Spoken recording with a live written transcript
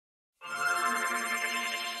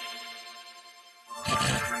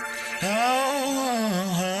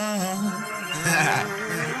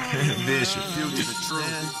Bishop, future the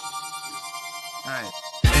truth.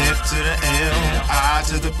 F to the L, I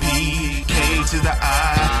to the P, K to the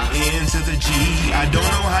I, N to the G. I don't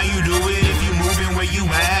know how you do it if you moving where you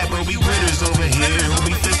at, but we winners over here.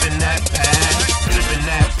 We flipping that pack, flipping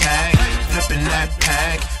that pack, flipping that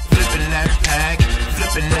pack, flipping that pack,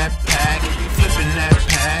 flipping that pack, flipping that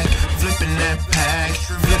pack, flipping that pack,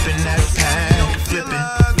 flipping that pack, flipping.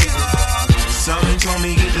 Something told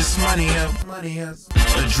me get this money up.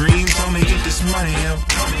 A dream told me get this money up.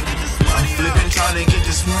 I'm flipping, trying to get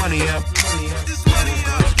this money up.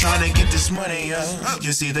 Trying to get this money up.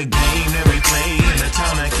 You see the game that we play in the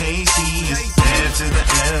town of KC is F to the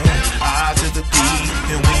L, I to the P.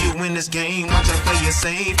 And when you win this game, watch out for your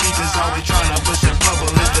safety, cause always trying to push a bubble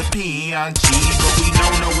is the P-I-G. But we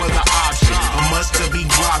don't know other option. A must to be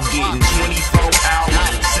drop getting 24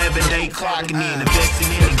 hours, 7-day clocking in, investing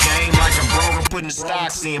in the game like a broker putting the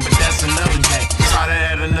stocks in. But that's another day. Try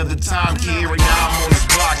that at another time, kid. Right now I'm on this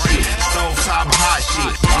block shit, stove top hot shit.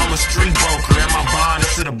 I'm a street broker and my bond is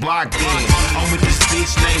to the block then. I'm with this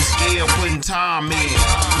bitch named Scale, putting time in,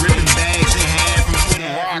 ripping bags in half and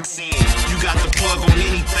putting rocks in. You got the plug on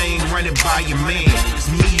anything, run it by your man.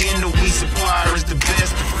 Cause me and the weed supplier is the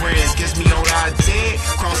best of friends. Gets me on I-10,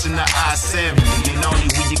 crossing the I-70. And only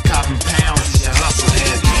when you copping pounds is your hustle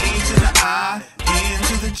heavy. A to the I, N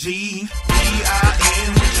to the G, B-I-N,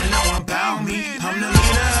 what you know about me? I'm the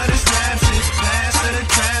leader of this rap shit, last of the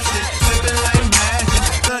trap shit, flipping like magic,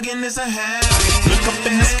 thugging is a habit. Look up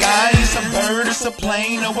in the sky, it's a bird, it's a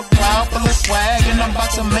plane, or a cloud full of swag, and I'm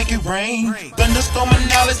about to make it rain. Thunderstorm and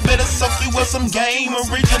knowledge, better suck you with some game.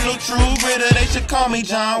 Original true gritter, they should call me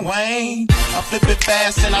John Wayne. I flip it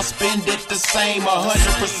fast and I spend it the same,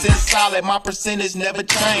 100% solid, my percentage never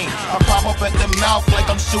change. I pop up at the mouth like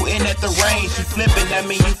I'm shooting at the range. You flipping, that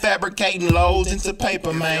mean you fabricating loads into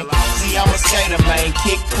paper, man. See, I'm a skater, man,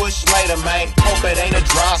 kick, push later, man. Hope it ain't a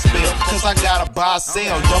dry spell, cause I gotta buy,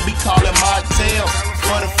 sell. Don't be calling my tail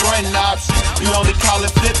for the front option. You only call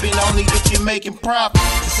it flipping, only if you're making profit.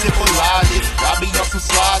 It's simple logic, I be on some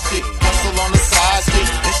slide shit, hustle on the side stick,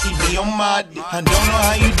 and she be on my dick. I don't know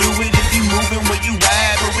how you do it if you moving where you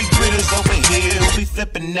at, but we critters over here, we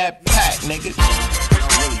flipping that pack, nigga.